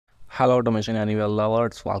Hello Automation Anywhere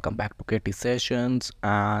lovers, welcome back to KT Sessions,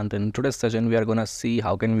 and in today's session we are gonna see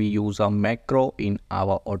how can we use a macro in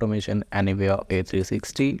our Automation Anywhere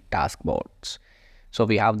A360 taskboards. So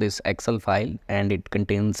we have this Excel file and it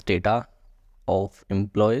contains data of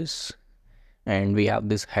employees, and we have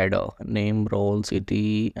this header, name, role,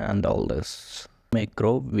 city, and all this.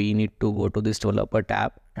 Macro, we need to go to this developer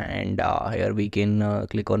tab, and here we can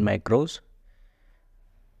click on macros.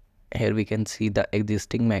 Here we can see the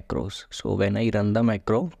existing macros. So when I run the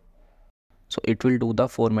macro, so it will do the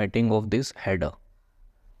formatting of this header.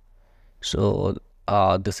 So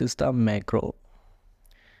this is the macro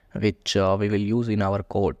which we will use in our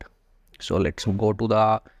code. So let's go to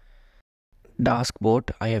the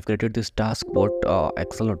dashboard. I have created this dashboard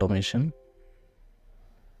Excel automation.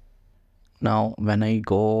 Now when I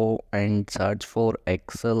go and search for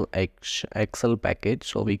Excel package,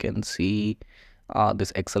 so we can see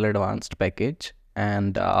this Excel advanced package,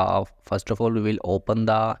 and first of all we will open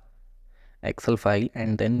the Excel file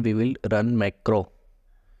and then we will run macro.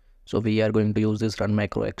 So we are going to use this run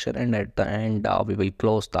macro action, and at the end we will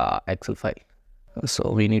close the Excel file.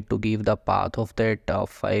 So we need to give the path of that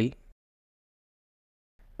file.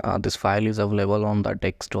 This file is available on the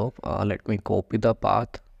desktop. Let me copy the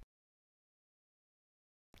path.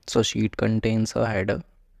 So sheet contains a header,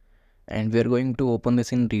 and we are going to open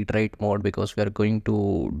this in read write mode because we are going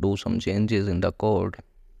to do some changes in the code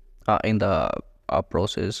in the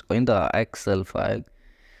process in the Excel file.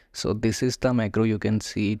 So this is the macro, you can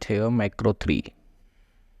see it here, macro 3.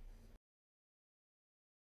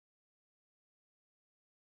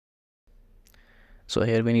 So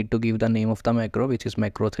here we need to give the name of the macro, which is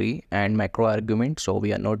macro 3, and macro argument. So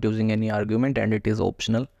we are not using any argument and it is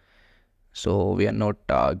optional. So we are not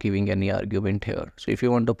giving any argument here. So if you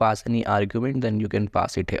want to pass any argument, then you can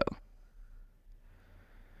pass it here.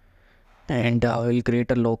 And I will create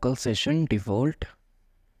a local session default,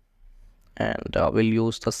 and we'll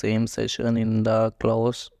use the same session in the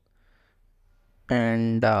close,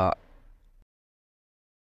 and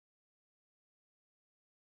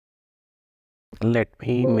let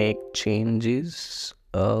me make changes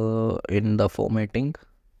in the formatting.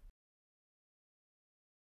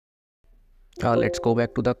 Let's go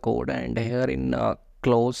back to the code, and here in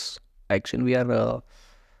close action we are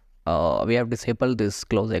we have disabled this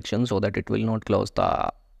close action so that it will not close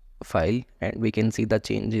the file, and we can see the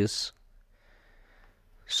changes.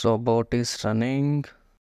 So bot is running.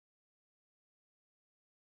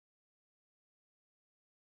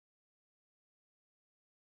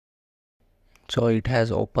 So it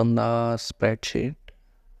has opened the spreadsheet,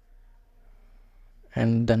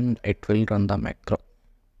 and then it will run the macro.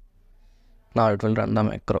 Now it will run the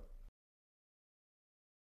macro.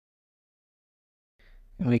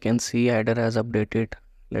 We can see header has updated.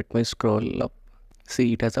 Let me scroll up.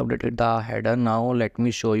 See, it has updated the header. Now let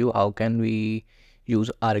me show you how can we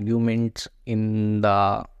use arguments in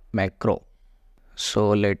the macro. So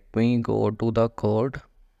let me go to the code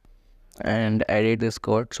and edit this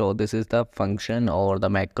code. So this is the function or the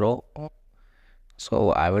macro. So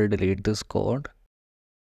I will delete this code,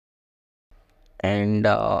 and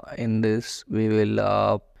in this we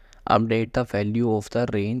will update the value of the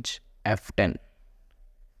range F10,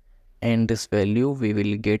 and this value we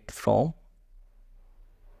will get from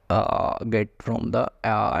the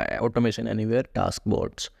Automation Anywhere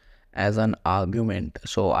taskboards as an argument.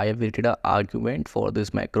 So I have created an argument for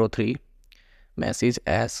this macro 3 message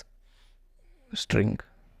as string.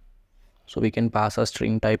 So we can pass a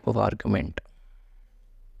string type of argument,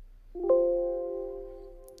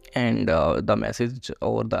 and the message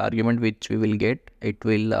or the argument which we will get, it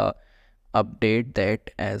will update that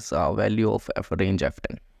as a value of range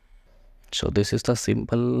F10. So this is the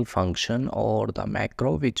simple function or the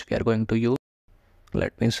macro which we are going to use.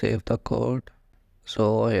 Let me save the code.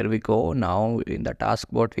 So here we go. Now in the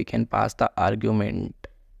taskboard we can pass the argument.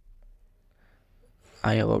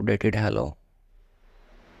 I have updated hello.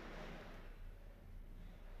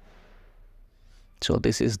 So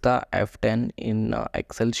this is the F10 in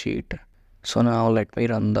Excel sheet. So now let me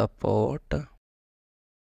run the port.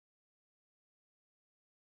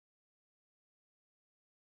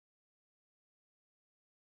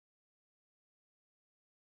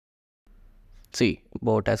 See,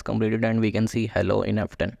 bot has completed and we can see hello in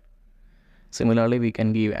F10. Similarly, we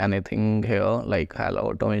can give anything here like hello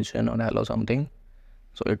automation or hello something.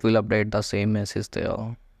 So it will update the same message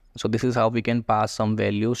there. So this is how we can pass some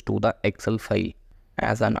values to the Excel file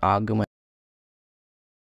as an argument.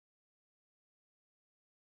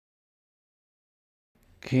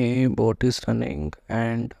 Okay, bot is running,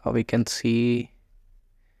 and we can see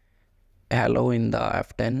hello in the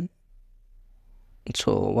F10.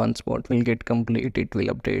 So once bot will get complete, it will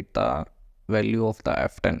update the value of the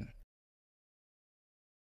F10.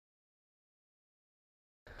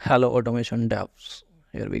 Hello automation devs,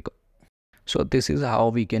 here we go. So this is how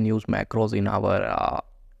we can use macros in our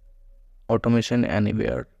Automation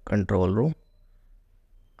Anywhere control room,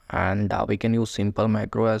 and we can use simple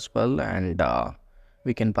macro as well, and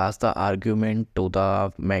we can pass the argument to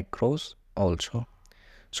the macros also.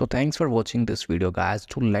 So thanks for watching this video guys.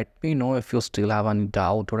 To let me know if you still have any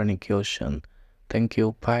doubt or any question. Thank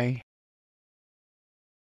you. Bye.